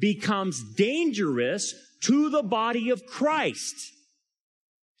becomes dangerous to the body of Christ.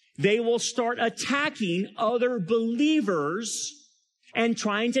 They will start attacking other believers and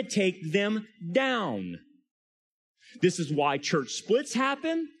trying to take them down. This is why church splits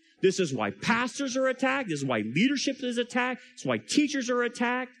happen. This is why pastors are attacked. This is why leadership is attacked. This is why teachers are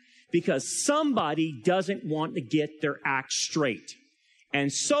attacked. Because somebody doesn't want to get their act straight.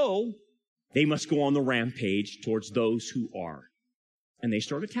 And so they must go on the rampage towards those who are. And they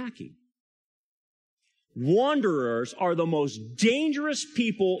start attacking. Wanderers are the most dangerous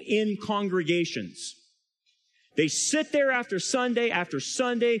people in congregations. They sit there after Sunday,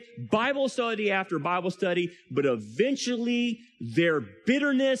 Bible study after Bible study, but eventually their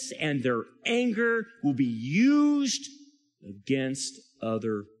bitterness and their anger will be used against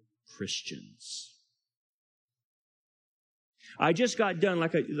other Christians. I just got done,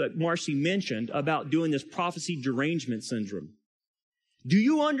 like Marcy mentioned, about doing this prophecy derangement syndrome. Do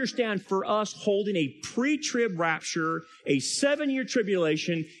you understand, for us holding a pre-trib rapture, a 7-year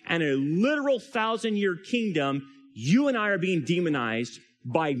tribulation, and a literal 1,000-year kingdom, you and I are being demonized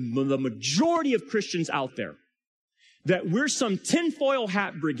by the majority of Christians out there? That we're some tinfoil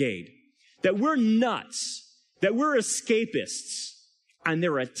hat brigade, that we're nuts, that we're escapists, and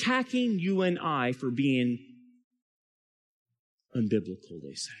they're attacking you and I for being unbiblical,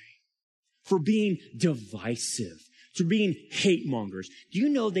 they say, for being divisive, for being hate mongers. Do you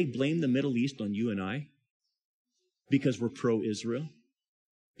know they blame the Middle East on you and I because we're pro-Israel?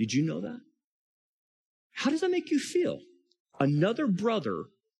 Did you know that? How does that make you feel? Another brother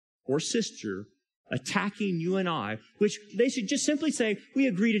or sister attacking you and I, which they should just simply say, we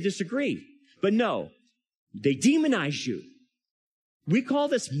agree to disagree. But no, they demonize you. We call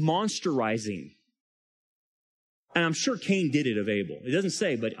this monsterizing. And I'm sure Cain did it of Abel. It doesn't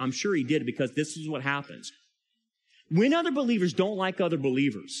say, but I'm sure he did, because this is what happens. When other believers don't like other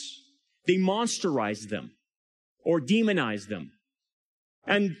believers, they monsterize them or demonize them.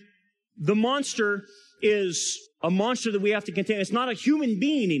 And the monster is a monster that we have to contain. It's not a human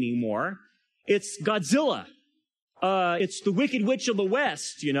being anymore. It's Godzilla. It's the Wicked Witch of the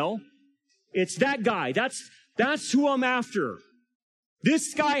West, you know. It's that guy. That's who I'm after.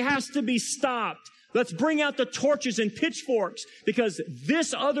 This guy has to be stopped. Let's bring out the torches and pitchforks, because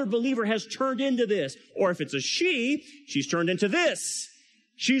this other believer has turned into this. Or if it's a she, she's turned into this.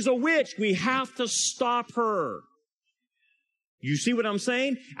 She's a witch. We have to stop her. You see what I'm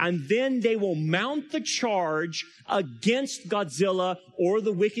saying? And then they will mount the charge against Godzilla or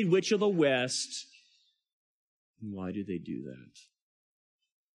the Wicked Witch of the West. Why do they do that?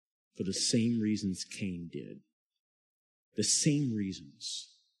 For the same reasons Cain did. The same reasons.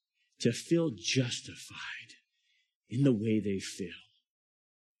 To feel justified in the way they feel.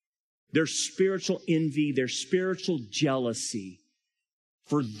 Their spiritual envy, their spiritual jealousy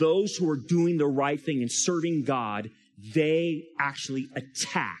for those who are doing the right thing and serving God, they actually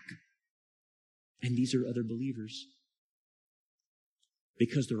attack. And these are other believers.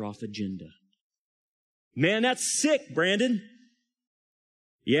 Because they're off agenda. Man, that's sick, Brandon.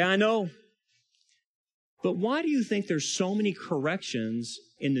 Yeah, I know. But why do you think there's so many corrections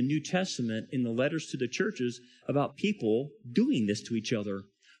in the New Testament, in the letters to the churches, about people doing this to each other?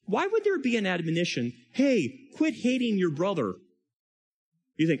 Why would there be an admonition, hey, quit hating your brother?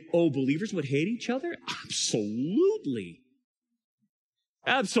 You think, oh, believers would hate each other? Absolutely.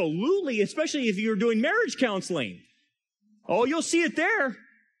 Absolutely, especially if you're doing marriage counseling. Oh, you'll see it there.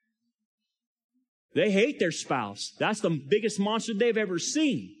 They hate their spouse. That's the biggest monster they've ever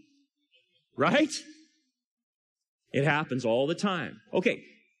seen. Right? It happens all the time. Okay.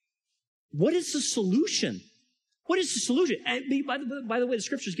 What is the solution? What is the solution? And by the way, the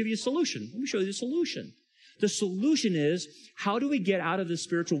scriptures give you a solution. Let me show you the solution. The solution is, how do we get out of this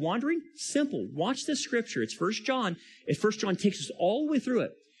spiritual wandering? Simple. Watch this scripture. It's 1 John. 1 John takes us all the way through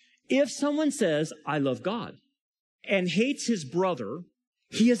it. If someone says, I love God, and hates his brother,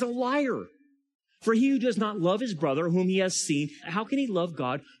 he is a liar. For he who does not love his brother whom he has seen, how can he love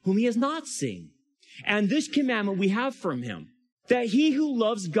God whom he has not seen? And this commandment we have from him, that he who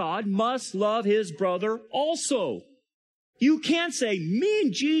loves God must love his brother also. You can't say, me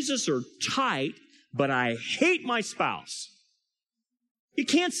and Jesus are tight, but I hate my spouse. You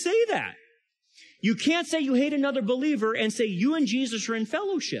can't say that. You can't say you hate another believer and say you and Jesus are in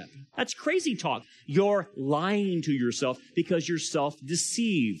fellowship. That's crazy talk. You're lying to yourself because you're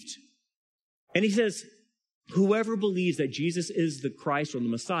self-deceived. And he says, whoever believes that Jesus is the Christ or the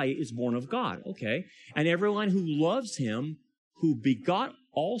Messiah is born of God. Okay. And everyone who loves him, who begot,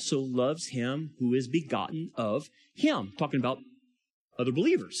 also loves him who is begotten of him. Talking about other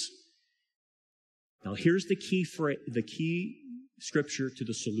believers. Now here's the key scripture to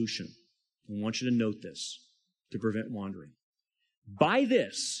the solution. I want you to note this to prevent wandering. By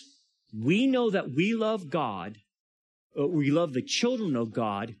this, we know that we love God. We love the children of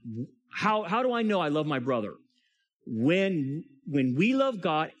God. How do I know I love my brother? When we love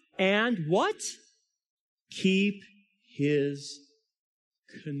God and what? Keep his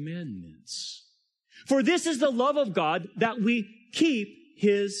commandments. For this is the love of God, that we keep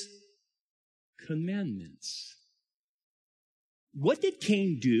his commandments. What did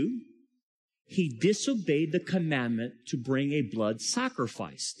Cain do? He disobeyed the commandment to bring a blood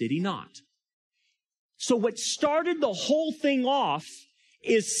sacrifice, did he not? So what started the whole thing off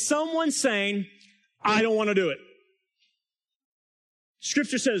is someone saying, I don't want to do it.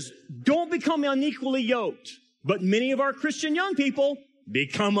 Scripture says, don't become unequally yoked. But many of our Christian young people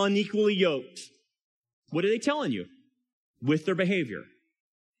become unequally yoked. What are they telling you? With their behavior.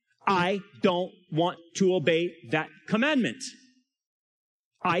 I don't want to obey that commandment.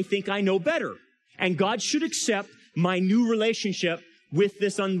 I think I know better. And God should accept my new relationship with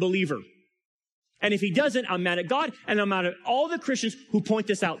this unbeliever. And if he doesn't, I'm mad at God, and I'm mad at all the Christians who point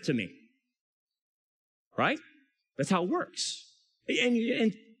this out to me. Right? That's how it works.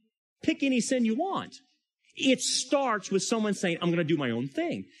 And pick any sin you want. It starts with someone saying, I'm going to do my own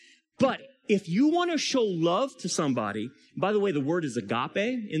thing. But if you want to show love to somebody, by the way, the word is agape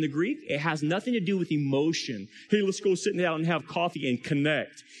in the Greek. It has nothing to do with emotion. Hey, let's go sit down and have coffee and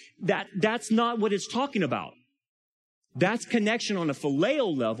connect. That's not what it's talking about. That's connection on a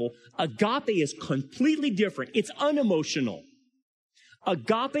phileo level. Agape is completely different. It's unemotional.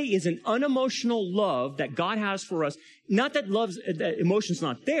 Agape is an unemotional love that God has for us. Not that that emotion's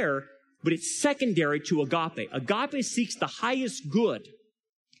not there, but it's secondary to agape. Agape seeks the highest good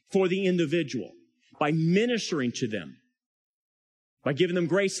for the individual by ministering to them, by giving them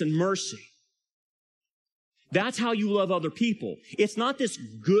grace and mercy. That's how you love other people. It's not this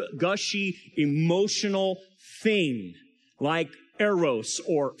gushy, emotional thing like Eros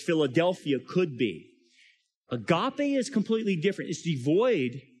or Philadelphia could be. Agape is completely different. It's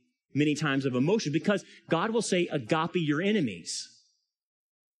devoid many times of emotion because God will say, agape your enemies.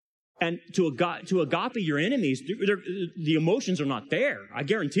 And to agape your enemies, the emotions are not there. I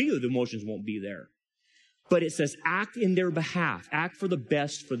guarantee you the emotions won't be there. But it says act in their behalf. Act for the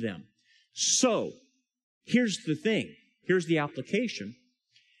best for them. So, here's the thing. Here's the application.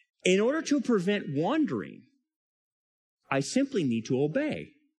 In order to prevent wandering, I simply need to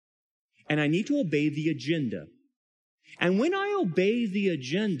obey. And I need to obey the agenda. And when I obey the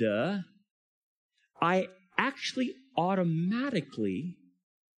agenda, I actually automatically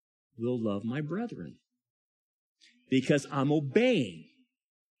will love my brethren. Because I'm obeying.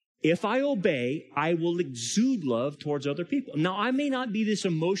 If I obey, I will exude love towards other people. Now, I may not be this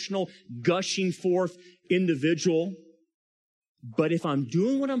emotional, gushing forth individual, but if I'm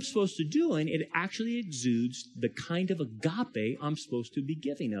doing what I'm supposed to do, and it actually exudes the kind of agape I'm supposed to be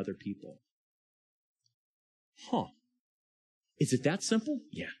giving other people. Is it that simple?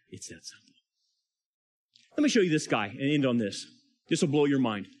 Yeah, it's that simple. Let me show you this guy and end on this. This will blow your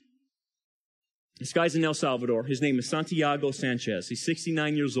mind. This guy's in El Salvador. His name is Santiago Sanchez. He's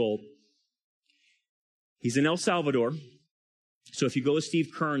 69 years old. He's in El Salvador. So if you go with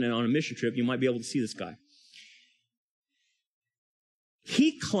Steve Kern on a mission trip, you might be able to see this guy.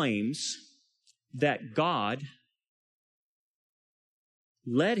 He claims that God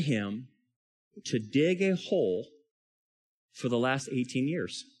led him to dig a hole for the last 18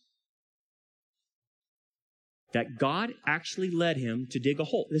 years. That God actually led him to dig a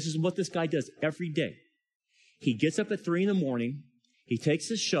hole. This is what this guy does every day. He gets up at 3 a.m, he takes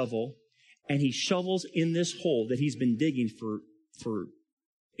his shovel, and he shovels in this hole that he's been digging for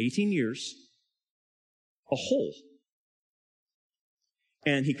 18 years, a hole.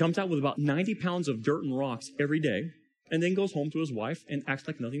 And he comes out with about 90 pounds of dirt and rocks every day, and then goes home to his wife and acts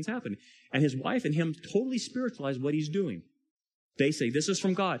like nothing's happened. And his wife and him totally spiritualize what he's doing. They say, this is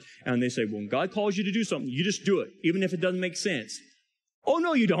from God. And they say, when God calls you to do something, you just do it, even if it doesn't make sense. Oh,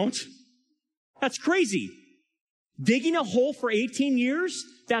 no, you don't. That's crazy. Digging a hole for 18 years,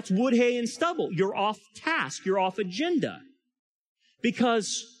 that's wood, hay, and stubble. You're off task. You're off agenda.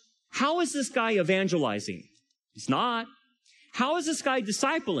 Because how is this guy evangelizing? He's not. How is this guy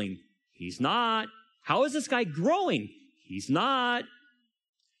discipling? He's not. How is this guy growing? He's not.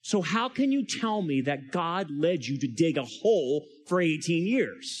 So how can you tell me that God led you to dig a hole for 18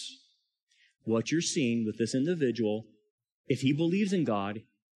 years? what you're seeing with this individual, if he believes in God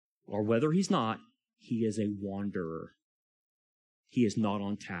or whether he's not, he is a wanderer. He is not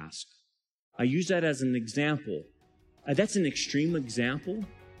on task. I use that as an example. That's an extreme example,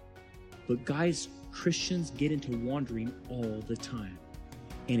 but guys, Christians get into wandering all the time.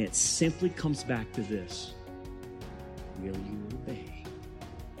 And it simply comes back to this: will you obey?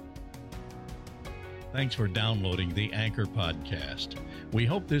 Thanks for downloading the Anchor Podcast. We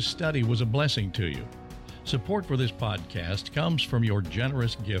hope this study was a blessing to you. Support for this podcast comes from your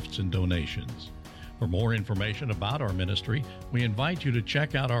generous gifts and donations. For more information about our ministry, we invite you to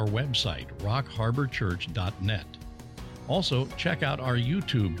check out our website, rockharborchurch.net. Also, check out our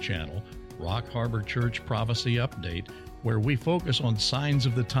YouTube channel, Rock Harbor Church Prophecy Update, where we focus on signs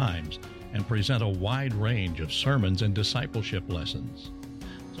of the times and present a wide range of sermons and discipleship lessons.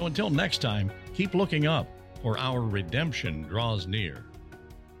 So until next time, keep looking up, for our redemption draws near.